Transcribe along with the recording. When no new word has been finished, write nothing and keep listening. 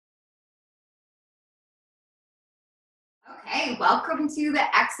Hey, welcome to the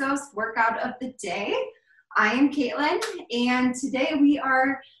EXOS Workout of the Day. I am Caitlin, and today we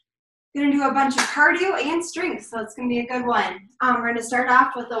are going to do a bunch of cardio and strength, so it's going to be a good one. We're going to start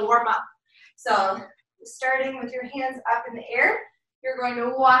off with a warm-up. So starting with your hands up in the air, you're going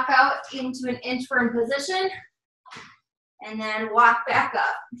to walk out into an inchworm position and then walk back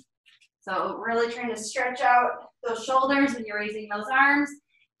up. So really trying to stretch out those shoulders when you're raising those arms,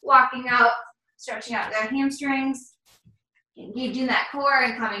 walking out, stretching out the hamstrings, engaging that core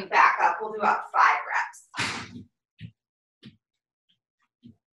and coming back up. We'll do about 5 reps.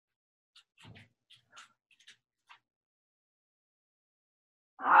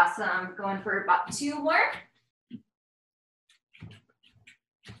 Awesome. Going for about 2 more.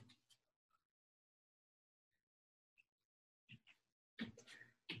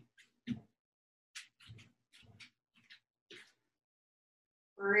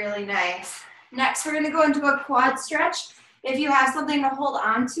 Really nice. Next, we're going to go into a quad stretch. If you have something to hold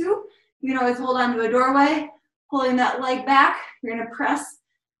on to, you can always hold on to a doorway, pulling that leg back. You're going to press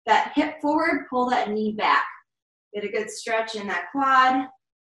that hip forward, pull that knee back. Get a good stretch in that quad,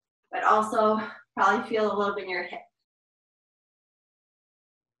 but also probably feel a little bit in your hip.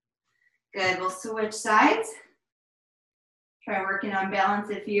 Good, we'll switch sides. Try working on balance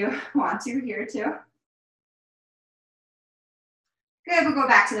if you want to here too. Good, we'll go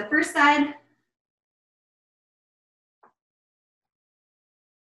back to the first side.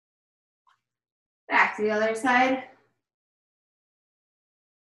 Back to the other side.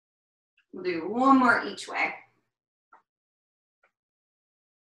 We'll do 1 more each way.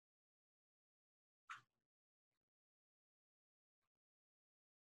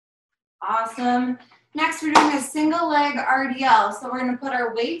 Awesome. Next, we're doing a single leg RDL. So we're going to put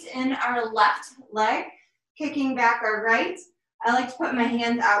our weight in our left leg, kicking back our right. I like to put my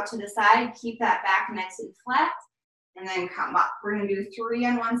hands out to the side, keep that back nice and flat, and then come up. We're going to do 3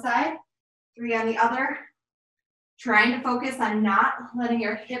 on one side, 3 on the other. Trying to focus on not letting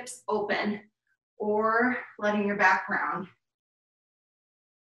your hips open or letting your back round.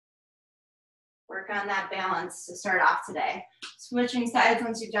 Work on that balance to start off today. Switching sides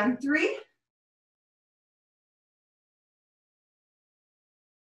once you've done 3.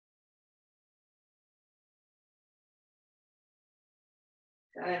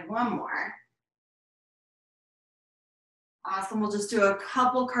 Good, 1 more. Awesome, we'll just do a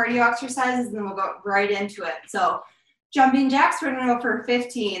couple cardio exercises and then we'll go right into it. So jumping jacks, we're gonna go for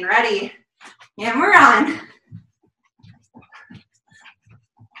 15. Ready? And we're on.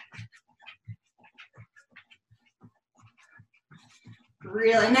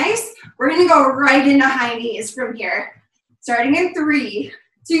 Really nice. We're gonna go right into high knees from here. Starting in 3,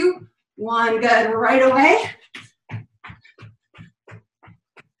 2, 1. Good, right away.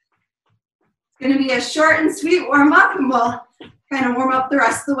 It's gonna be a short and sweet warm up, and we'll kind of warm up the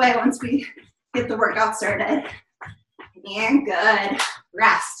rest of the way once we get the workout started. And good,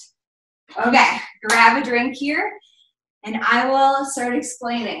 rest. Okay, grab a drink here, and I will start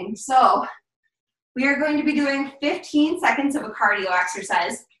explaining. So we are going to be doing 15 seconds of a cardio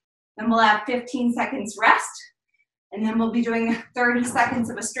exercise, then we'll have 15 seconds rest, and then we'll be doing 30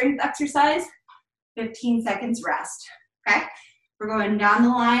 seconds of a strength exercise, 15 seconds rest, okay? We're going down the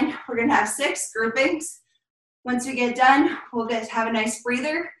line. We're gonna have 6 groupings. Once we get done, we'll get to have a nice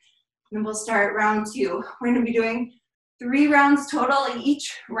breather, and then we'll start round 2. We're gonna be doing 3 rounds total.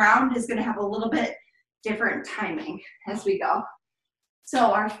 Each round is gonna have a little bit different timing as we go.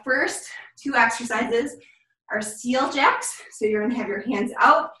 So our first 2 exercises are seal jacks. So you're gonna have your hands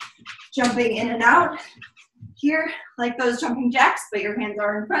out, jumping in and out here, like those jumping jacks, but your hands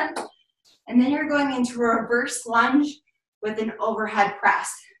are in front. And then you're going into a reverse lunge with an overhead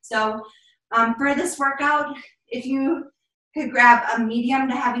press. So for this workout, if you could grab a medium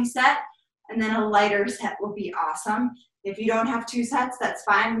to heavy set and then a lighter set will be awesome. If you don't have 2 sets, that's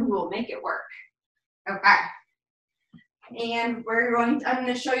fine. We will make it work. Okay. And I'm going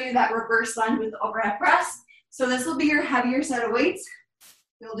to show you that reverse lunge with overhead press. So this will be your heavier set of weights.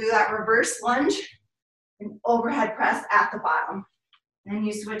 You'll do that reverse lunge and overhead press at the bottom. And then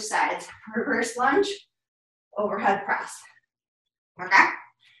you switch sides. Reverse lunge, overhead press. Okay?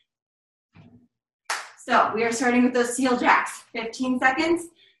 So we are starting with those seal jacks. 15 seconds,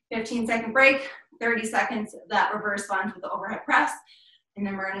 15-second break, 30 seconds of that reverse lunge with the overhead press, and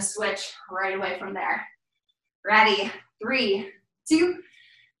then we're gonna switch right away from there. Ready? 3, 2,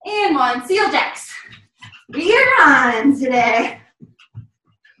 and 1. Seal jacks. We are on today.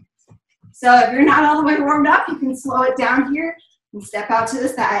 So if you're not all the way warmed up, you can slow it down here and step out to the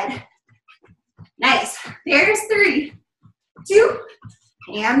side. Nice. There's 3, 2,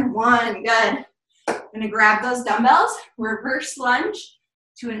 and 1. Good. I'm gonna grab those dumbbells, reverse lunge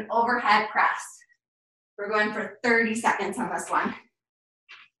to an overhead press. We're going for 30 seconds on this one.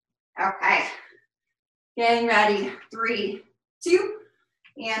 Okay, getting ready, 3, 2,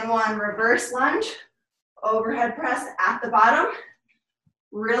 and 1, reverse lunge, overhead press at the bottom.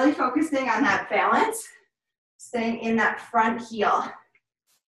 Really focusing on that balance, staying in that front heel.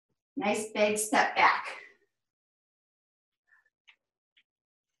 Nice big step back.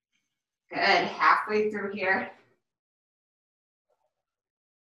 Good, halfway through here.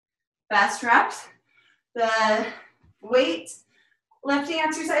 Best reps. The weight lifting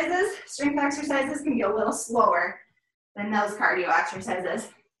exercises, strength exercises can be a little slower than those cardio exercises.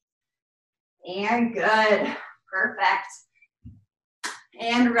 And good, perfect.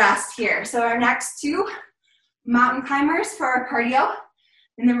 And rest here. So our next two mountain climbers for our cardio,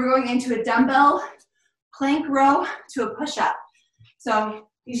 and then we're going into a dumbbell plank row to a push-up. So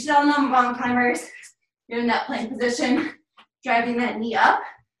you should all know mountain climbers, you're in that plank position, driving that knee up.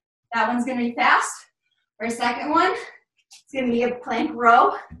 That one's gonna be fast. Our second one, it's gonna be a plank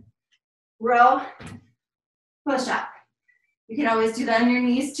row, push-up. You can always do that on your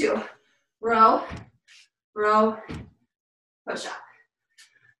knees too. Row, push-up.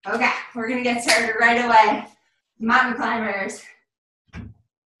 Okay, we're gonna get started right away. Mountain climbers.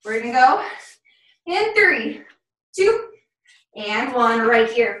 We're gonna go in 3, 2, and 1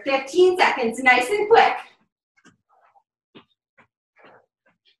 right here. 15 seconds, nice and quick.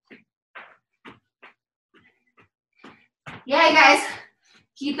 Yeah, guys,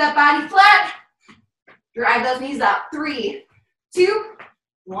 keep that body flat. Drive those knees up. 3, 2,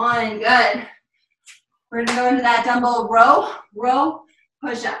 1, good. We're gonna go into that dumbbell row,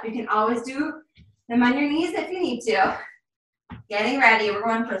 push up. You can always do them on your knees if you need to. Getting ready, we're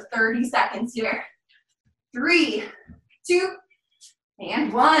going for 30 seconds here. 3, 2,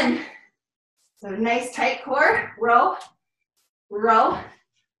 and 1. So nice tight core, row,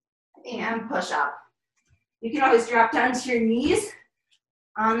 and push up. You can always drop down to your knees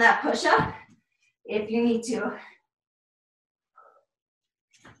on that push up if you need to.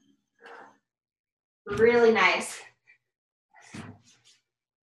 Really nice.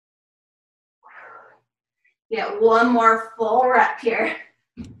 Get one more full rep here.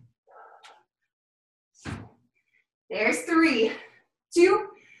 There's 3, 2,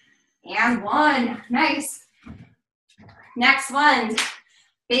 and 1. Nice. Next one,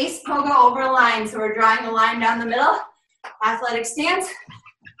 base pogo over line. So we're drawing a line down the middle. Athletic stance.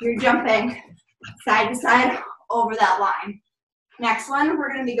 You're jumping side to side over that line. Next one,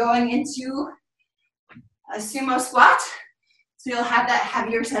 we're going to be going into a sumo squat. So you'll have that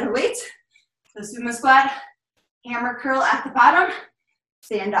heavier set of weights. So sumo squat, hammer curl at the bottom,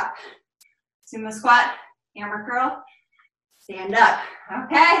 stand up. Sumo squat, hammer curl, stand up.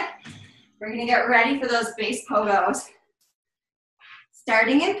 Okay, we're gonna get ready for those base pogos.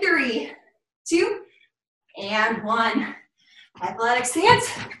 Starting in 3, 2, and 1. Athletic stance,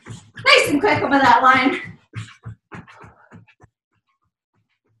 nice and quick over that line.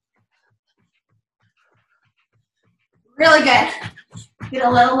 Really good. Get a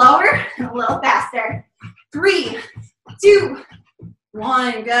little lower and a little faster. 3, 2,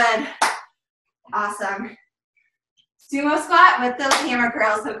 1, good. Awesome. Sumo squat with those hammer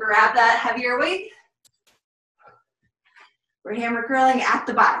curls. So grab that heavier weight. We're hammer curling at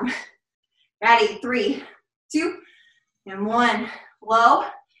the bottom. Ready, 3, 2, and 1. Low,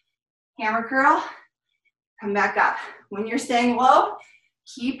 hammer curl, come back up. When you're staying low,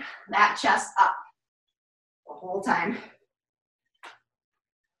 keep that chest up the whole time.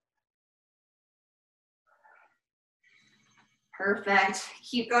 Perfect.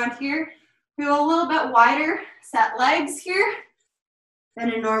 Keep going here. We have a little bit wider set legs here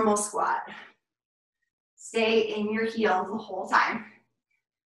than a normal squat. Stay in your heels the whole time.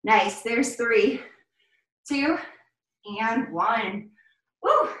 Nice. There's 3, 2, and 1.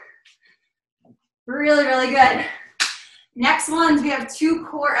 Woo! Really, really good. Next ones, we have 2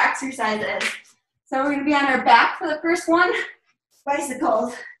 core exercises. So we're going to be on our back for the first one.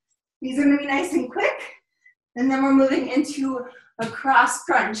 Bicycles. These are going to be nice and quick. And then we're moving into a cross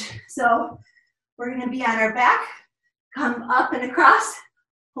crunch. So we're going to be on our back, come up and across,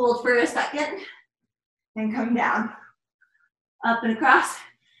 hold for a second, and come down. Up and across,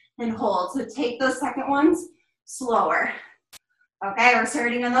 and hold. So take those second ones slower. Okay, we're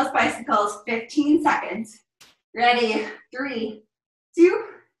starting on those bicycles, 15 seconds. Ready, 3, 2,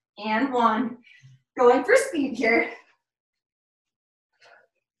 and 1. Going for speed here.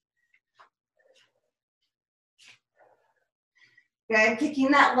 Good, kicking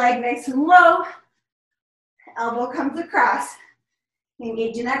that leg nice and low. Elbow comes across.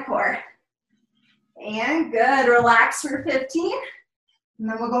 Engaging that core. And good, relax for 15. And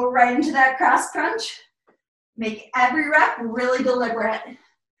then we'll go right into that cross crunch. Make every rep really deliberate.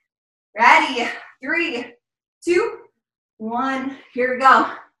 Ready, 3, 2, 1. Here we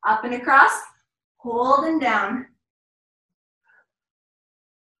go. Up and across, hold and down.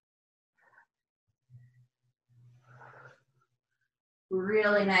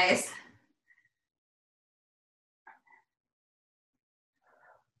 Really nice.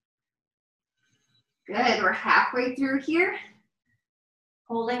 Good, we're halfway through here.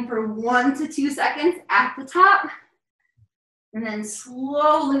 Holding for 1 to 2 seconds at the top. And then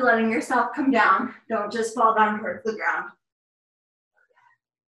slowly letting yourself come down. Don't just fall down towards the ground.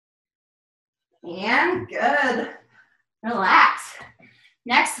 And good. Relax.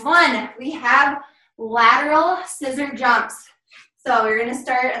 Next one, we have lateral scissor jumps. So we're gonna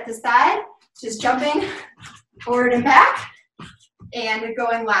start at the side, just jumping forward and back, and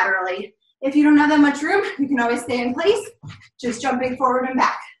going laterally. If you don't have that much room, you can always stay in place, just jumping forward and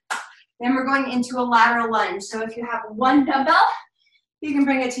back. Then we're going into a lateral lunge. So if you have one dumbbell, you can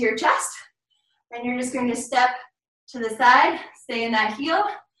bring it to your chest, and you're just going to step to the side, stay in that heel,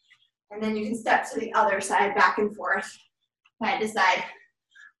 and then you can step to the other side, back and forth, side to side.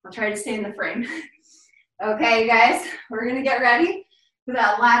 I'll try to stay in the frame. Okay, you guys, we're gonna get ready for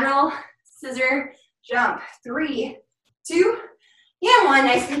that lateral scissor jump. 3, 2, and 1,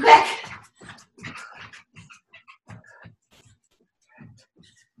 nice and quick.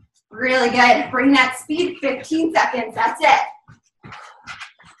 Really good, bring that speed, 15 seconds, that's it.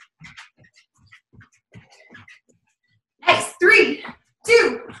 Nice, 3,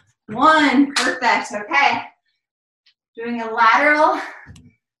 2, 1, perfect, okay. Doing a lateral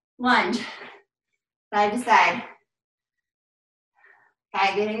lunge, side to side.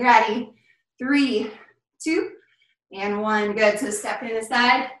 Okay, getting ready. 3, 2, and 1, good. So stepping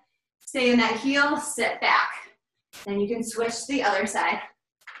aside, stay in that heel, sit back. Then you can switch to the other side.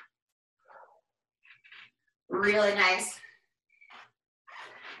 Really nice.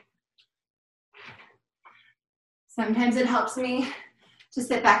 Sometimes it helps me to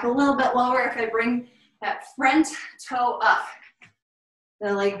sit back a little bit lower if I bring that front toe up,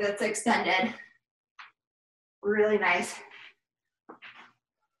 the leg that's extended. Really nice.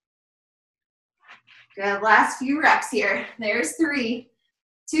 Good, last few reps here. There's 3,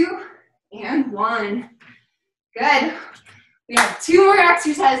 2, and 1. Good. We have 2 more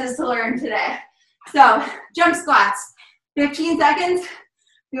exercises to learn today. So, jump squats, 15 seconds.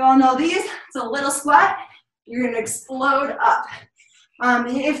 You all know these. It's a little squat. You're gonna explode up.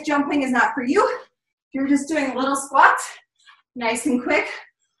 If jumping is not for you, you're just doing little squats, nice and quick,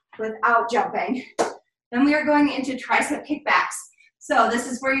 without jumping. Then we are going into tricep kickbacks. So this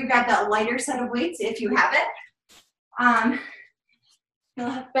is where you've got that lighter set of weights, if you have it.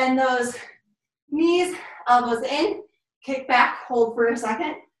 You'll bend those knees, elbows in, kick back, hold for a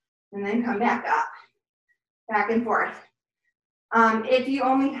second, and then come back up, back and forth. If you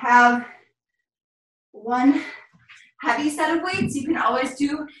only have one heavy set of weights, you can always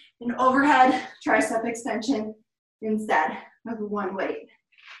do an overhead tricep extension instead of one weight.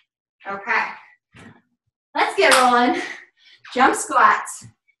 Okay, let's get rolling. Jump squats.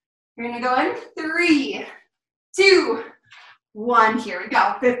 We're gonna go in 3, 2, 1. Here we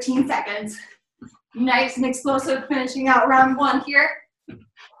go, 15 seconds. Nice and explosive, finishing out round 1 here.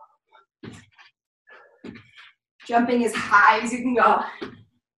 Jumping as high as you can go.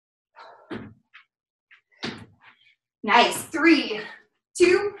 Nice, 3,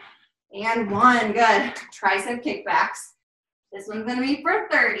 2, and 1, good. Tricep kickbacks. This one's gonna be for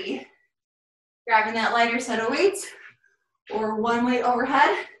 30. Grabbing that lighter set of weights, or one weight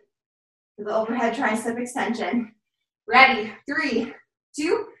overhead for the overhead tricep extension. Ready, 3,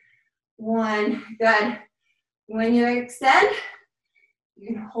 2, 1, good. When you extend, you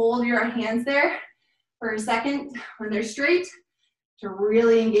can hold your hands there for a second when they're straight to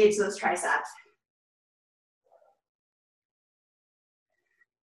really engage those triceps.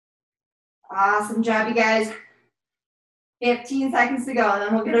 Awesome job, you guys. 15 seconds to go, and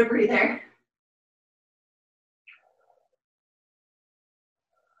then we'll get a breather.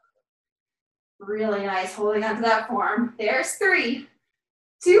 Really nice, holding onto that form. There's 3,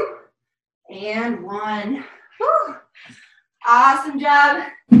 2, and 1. Woo. Awesome job.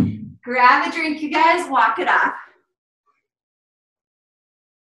 Grab a drink, you guys, walk it off.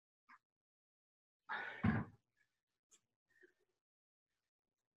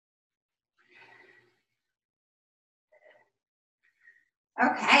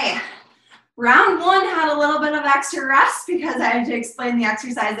 Okay, round 1 had a little bit of extra rest because I had to explain the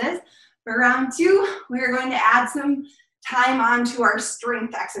exercises. For round 2, we are going to add some time onto our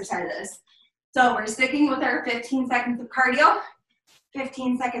strength exercises. So we're sticking with our 15 seconds of cardio,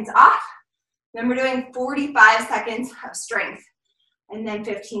 15 seconds off. Then we're doing 45 seconds of strength, and then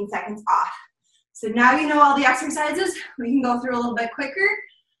 15 seconds off. So now you know all the exercises. We can go through a little bit quicker,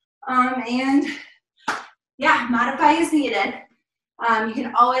 and yeah, modify as needed. You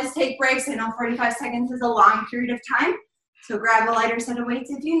can always take breaks. I know 45 seconds is a long period of time, so grab a lighter set of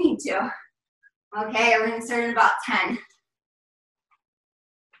weights if you need to. Okay, we're gonna start in about 10.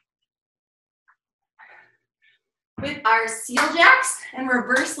 With our seal jacks and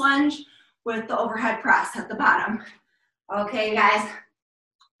reverse lunge with the overhead press at the bottom. Okay, guys,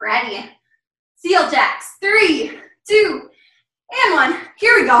 ready? Seal jacks, 3, 2, and 1.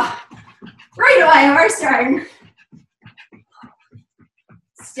 Here we go. Right away, we're starting.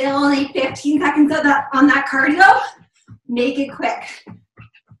 Still only 15 seconds on that cardio. Make it quick.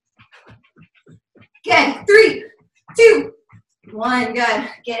 Good, 3, 2, 1, good.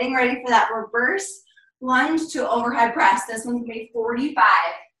 Getting ready for that reverse lunge to overhead press. This one's gonna be 45.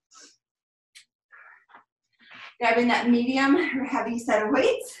 Grabbing that medium or heavy set of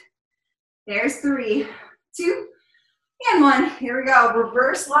weights. There's 3, 2, and 1. Here we go.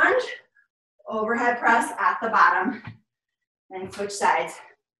 Reverse lunge, overhead press at the bottom. And switch sides.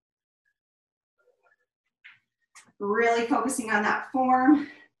 Really focusing on that form.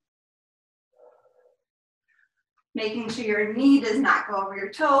 Making sure your knee does not go over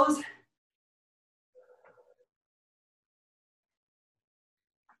your toes.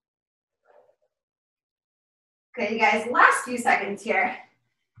 Okay, you guys, last few seconds here.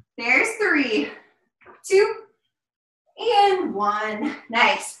 There's 3, 2, and 1.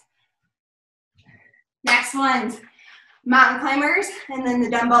 Nice. Next one's mountain climbers, and then the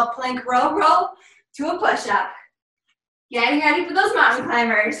dumbbell plank row to a push-up. Getting ready for those mountain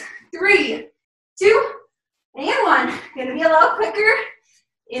climbers. 3, 2, and 1. Gonna be a little quicker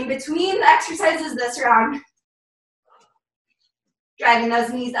in between the exercises this round. Driving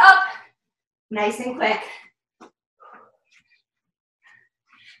those knees up, nice and quick.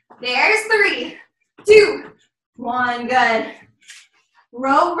 There's 3, 2, 1, good.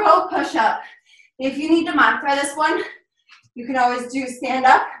 Row, push up. If you need to modify this one, you can always do stand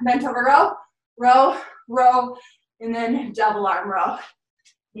up, bent over row, and then double arm row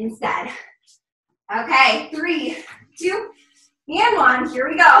instead. Okay, 3, 2, and 1, here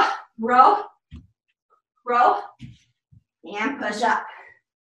we go. Row, and push up.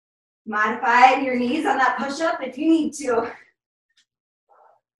 Modify your knees on that push up if you need to.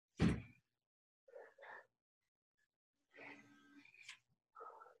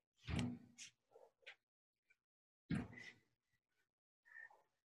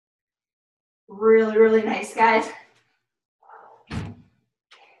 Really, really nice, guys.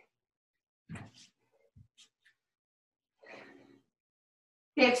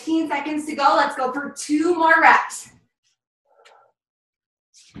 $15 seconds to go. Let's go for 2 more reps.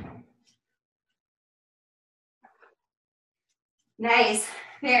 Nice.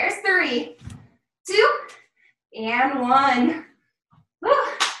 There's 3, 2, and 1. Woo.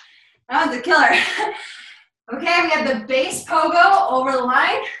 That was a killer. Okay, we have the base pogo over the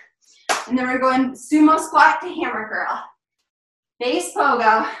line. And then we're going sumo squat to hammer curl. Base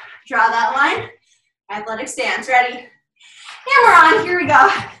pogo, draw that line, athletic stance, ready? And we're on, here we go.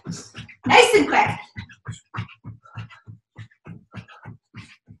 Nice and quick.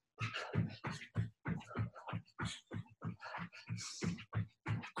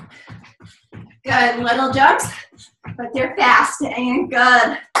 Good, little jumps, but they're fast and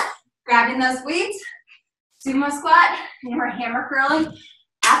good. Grabbing those weights, sumo squat, and we're hammer curling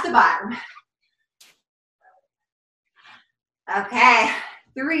at the bottom. Okay,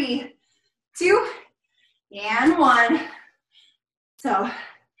 3, 2, and 1. So,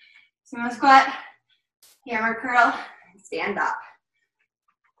 sumo squat, hammer curl, and stand up.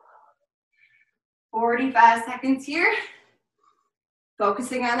 45 seconds here.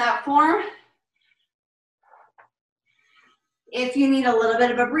 Focusing on that form. If you need a little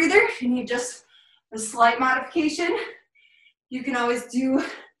bit of a breather, if you need just a slight modification, you can always do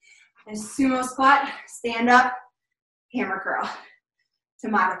a sumo squat, stand up, hammer curl to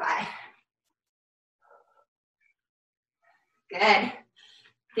modify. Good.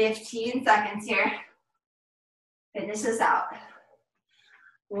 15 seconds here. Finish this out.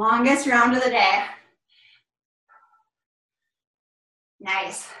 Longest round of the day.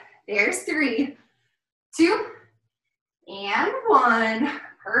 Nice. There's 3, 2, and 1.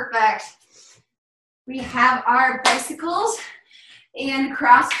 Perfect. We have our bicycles and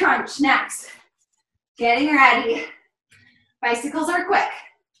cross crunch next. Getting ready. Bicycles are quick.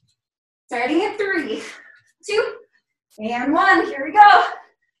 Starting at 3, 2, and 1. Here we go.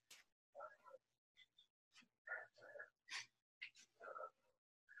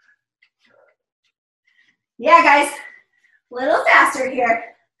 Yeah, guys, a little faster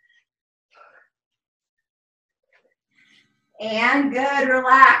here. And good,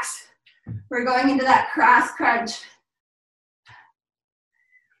 relax. We're going into that cross crunch.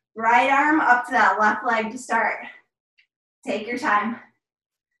 Right arm up to that left leg to start. Take your time.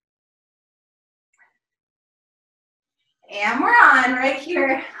 And we're on right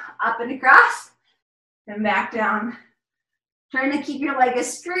here, up and across, and back down. Trying to keep your leg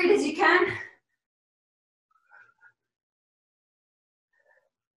as straight as you can.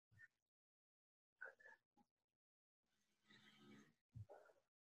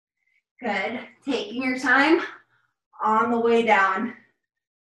 Good, taking your time on the way down.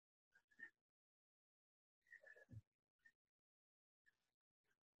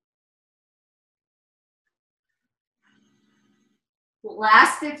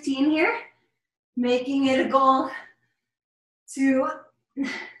 Last 15 here, making it a goal to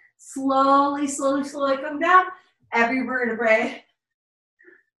slowly come down. Every vertebrae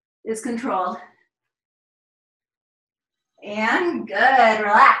is controlled. And good,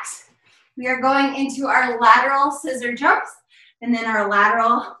 relax. We are going into our lateral scissor jumps and then our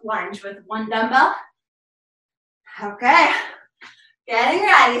lateral lunge with one dumbbell. Okay, getting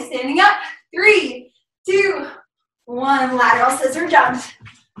ready, standing up. 3, 2, 1, lateral scissor jumps.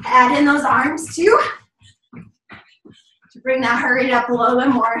 Add in those arms too, to bring that heart rate up a little bit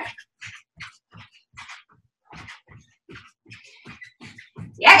more.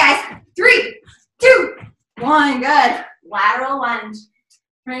 Yeah, guys, 3, 2, 1, good. Lateral lunge.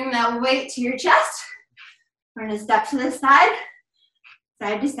 Bring that weight to your chest. We're gonna step to the side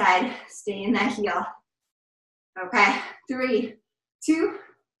to side, stay in that heel. Okay, 3, 2,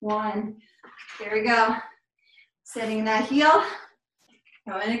 1. Here we go. Setting that heel,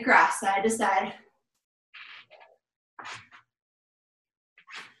 going across, side to side.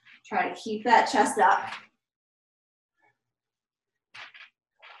 Try to keep that chest up.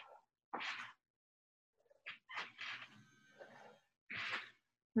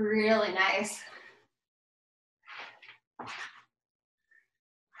 Really nice.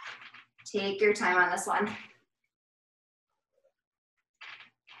 Take your time on this one.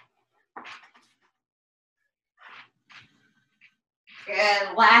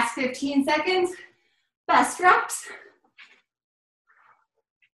 Good, last 15 seconds. Best reps.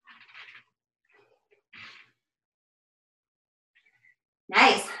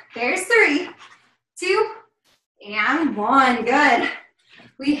 Nice, there's 3, 2, and 1, good.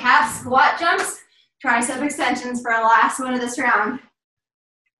 We have squat jumps, tricep extensions for our last one of this round.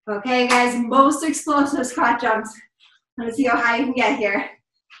 Okay, guys, most explosive squat jumps. Let's see how high you can get here.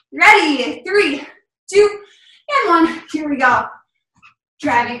 Ready, 3, 2, and 1. Here we go.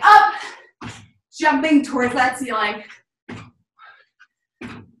 Driving up, jumping towards that ceiling.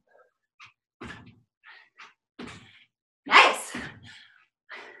 Nice.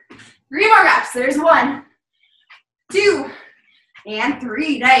 3 more reps. There's 1, 2, and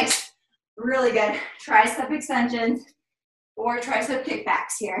 3. Nice. Really good. Tricep extensions or tricep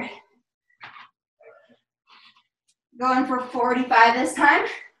kickbacks here. Going for 45 this time.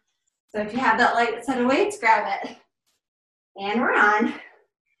 So if you have that light set of weights, grab it. And we're on.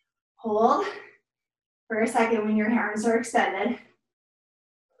 Hold for a second when your arms are extended.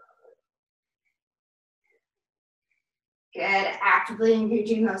 Good. Actively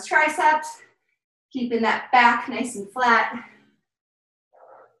engaging those triceps. Keeping that back nice and flat.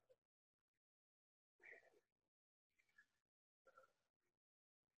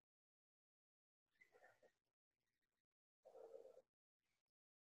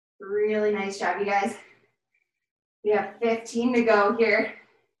 Really nice job, you guys. We have 15 to go here.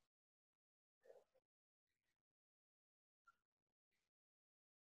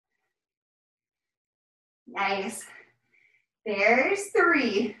 Nice. There's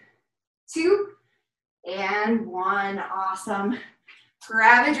 3, 2, and 1. Awesome.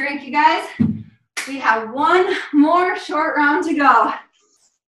 Grab a drink, you guys. We have 1 more short round to go.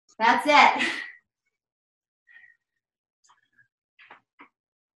 That's it.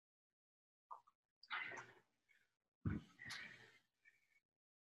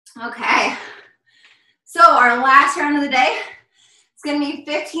 Okay, so our last round of the day is going to be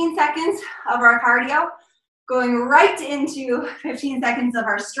 15 seconds of our cardio, going right into 15 seconds of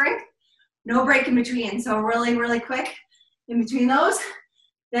our strength, no break in between, so really, really quick in between those,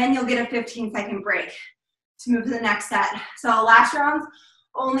 then you'll get a 15-second break to move to the next set. So last round,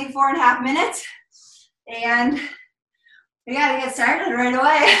 only 4.5 minutes, and we got to get started right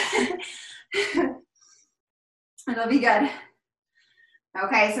away. It'll be good.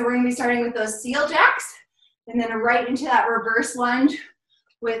 Okay, so we're gonna be starting with those seal jacks and then right into that reverse lunge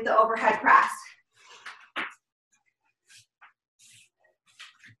with the overhead press.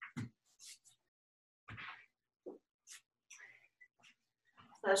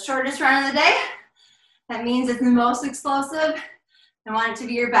 The shortest run of the day, that means it's the most explosive. I want it to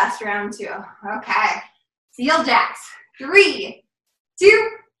be your best round too. Okay, seal jacks. 3, 2,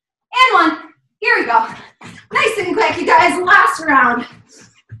 and 1. Here we go. Nice and quick, you guys, last round.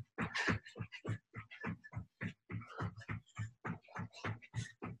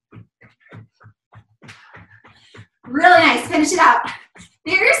 Really nice, finish it out.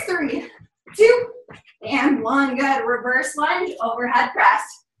 There's 3, 2, and 1. Good, reverse lunge, overhead press.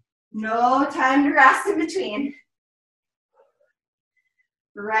 No time to rest in between.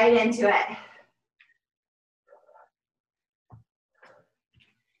 Right into it.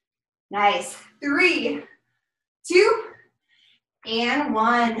 Nice. 3, 2, and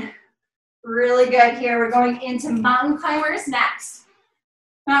 1. Really good here. We're going into mountain climbers next.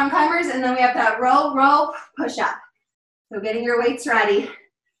 Mountain climbers, and then we have that row, row, push up. So getting your weights ready.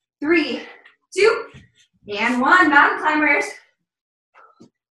 3, 2, and 1. Mountain climbers.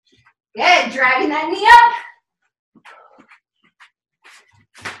 Good. Dragging that knee up.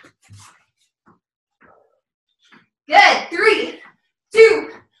 Good. 3, 2,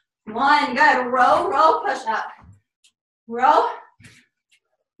 1. Good. Row, row, push up. Row,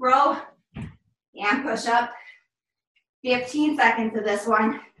 row, and push up. 15 seconds of this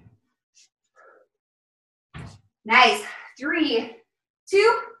one. Nice. 3,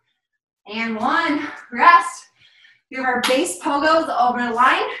 2, and 1. Rest. We have our base pogos over the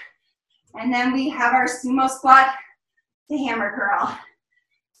line. And then we have our sumo squat to hammer curl.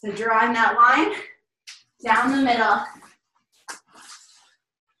 So drawing that line down the middle.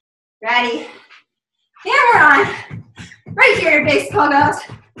 Ready. And we're on. Right here, base pogos.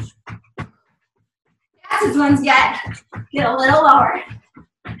 Fastest ones get a little lower.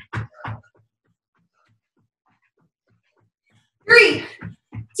 3,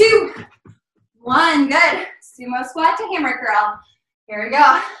 2, 1. Good. Sumo squat to hammer curl. Here we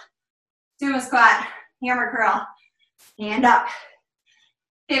go. Sumo squat, hammer curl, hand up.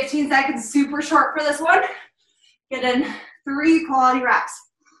 15 seconds, super short for this one. Get in 3 quality reps.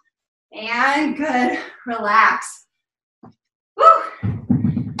 And good, relax. Woo.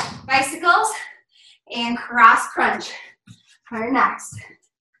 Bicycles and cross crunch are next.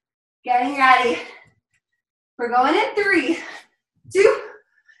 Getting ready. We're going in 3, 2,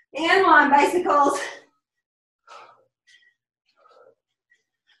 and 1. Bicycles.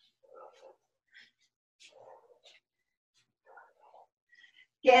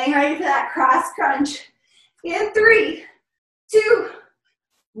 Getting ready for that cross crunch. In 3, 2,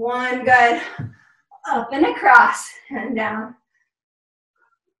 1. Good. Up and across and down.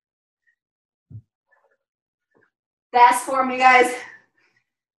 Best form, you guys.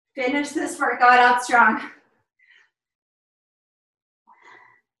 Finish this workout out strong.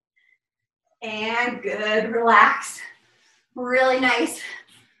 And good, relax. Really nice.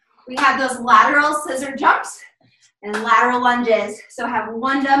 We have those lateral scissor jumps and lateral lunges. So have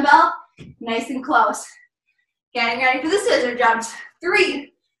 1 dumbbell nice and close. Getting ready for the scissor jumps.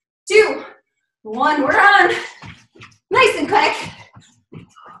 3, 2, 1. We're on. Nice and quick.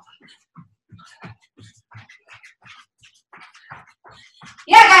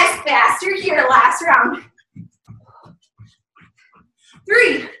 Yeah, guys, faster here. Last round.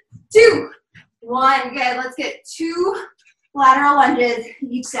 3, 2, 1. Good. Let's get 2 lateral lunges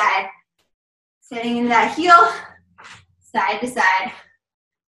each side. Sitting into that heel, side to side.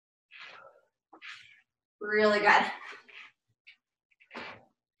 Really good.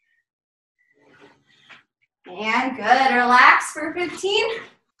 And good. Relax for 15.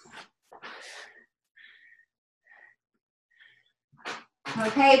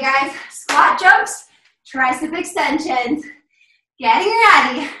 Okay, guys, squat jumps, tricep extensions. Getting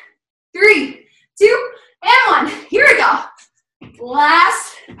ready. 3, 2, and 1. Here we go.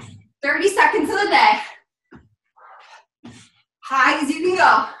 Last 30 seconds of the day. High as you can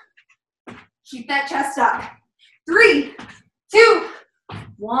go. Keep that chest up. 3, 2,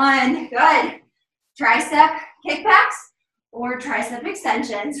 1. Good. Tricep kickbacks or tricep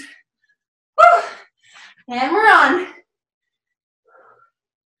extensions. Woo. And we're on.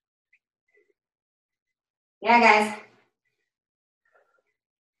 Yeah, guys.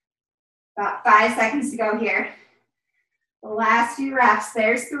 About 5 seconds to go here. The last few reps.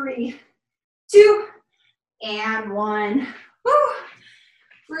 There's 3, 2, and 1. Woo.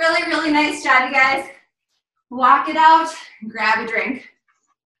 Really, really nice job, you guys. Walk it out and grab a drink.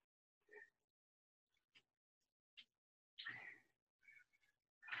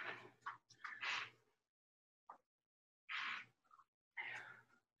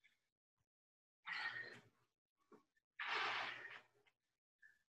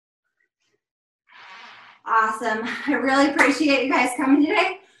 Awesome. I really appreciate you guys coming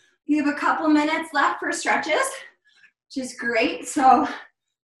today. We have a couple minutes left for stretches, which is great. So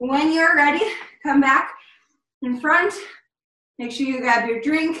when you're ready, come back in front. Make sure you grab your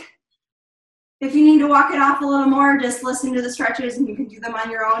drink. If you need to walk it off a little more, just listen to the stretches and you can do them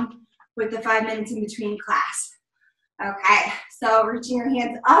on your own with the 5 minutes in between class. Okay, so reaching your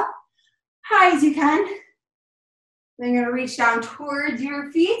hands up high as you can. Then you're gonna reach down towards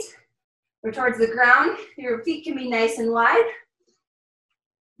your feet or towards the ground. Your feet can be nice and wide.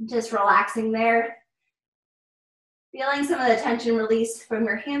 Just relaxing there. Feeling some of the tension release from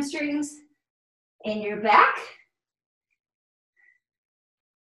your hamstrings and your back.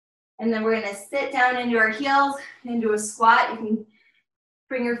 And then we're gonna sit down into our heels, into a squat. You can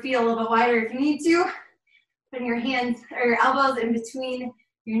bring your feet a little bit wider if you need to. Putting your hands or your elbows in between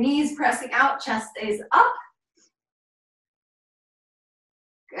your knees, pressing out, chest stays up.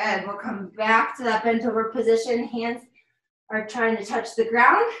 Good, we'll come back to that bent over position. Hands are trying to touch the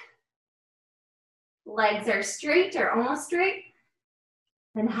ground. Legs are straight or almost straight.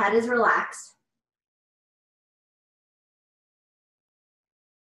 And head is relaxed.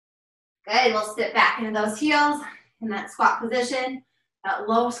 Good, we'll sit back into those heels in that squat position, that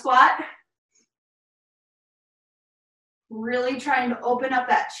low squat. Really trying to open up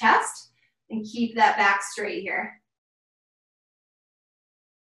that chest and keep that back straight here.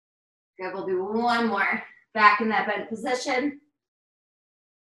 Good, we'll do one more. Back in that bent position.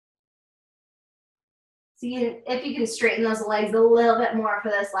 See if you can straighten those legs a little bit more for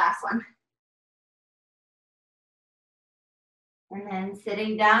this last one. And then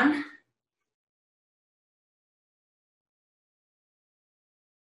sitting down.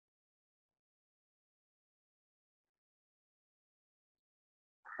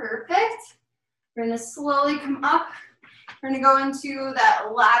 Perfect. We're gonna slowly come up. We're gonna go into that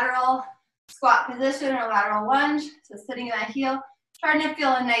lateral squat position or lateral lunge. So sitting in that heel, trying to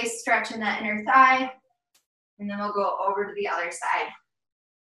feel a nice stretch in that inner thigh. And then we'll go over to the other side.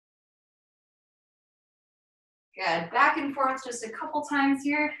 Good, back and forth just a couple times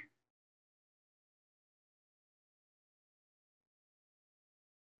here.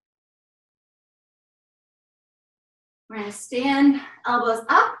 We're gonna stand, elbows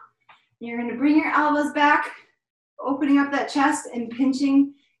up. You're gonna bring your elbows back, opening up that chest and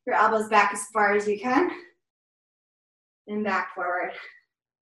pinching your elbows back as far as you can. And back forward.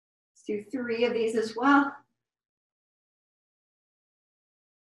 Let's do 3 of these as well.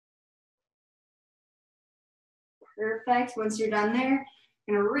 Perfect, once you're done there,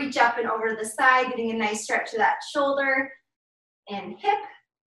 you're gonna reach up and over to the side, getting a nice stretch to that shoulder and hip.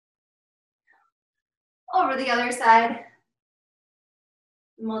 Over the other side.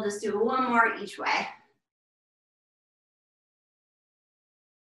 And we'll just do one more each way.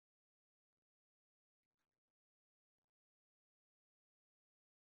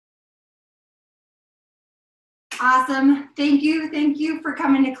 Awesome, thank you for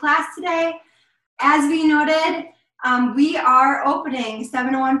coming to class today. As we noted, we are opening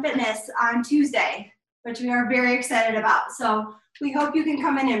 701 Fitness on Tuesday, which we are very excited about. So we hope you can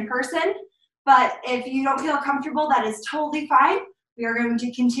come in person. But if you don't feel comfortable, that is totally fine. We are going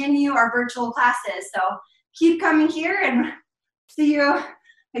to continue our virtual classes. So keep coming here and see you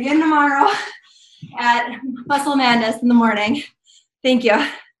again tomorrow at Muscle Madness in the morning. Thank you.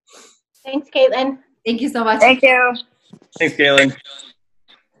 Thanks, Caitlin. Thank you so much. Thank you. Thanks, Caitlin.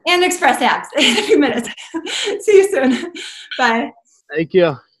 And express abs in a few minutes. See you soon. Bye. Thank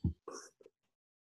you.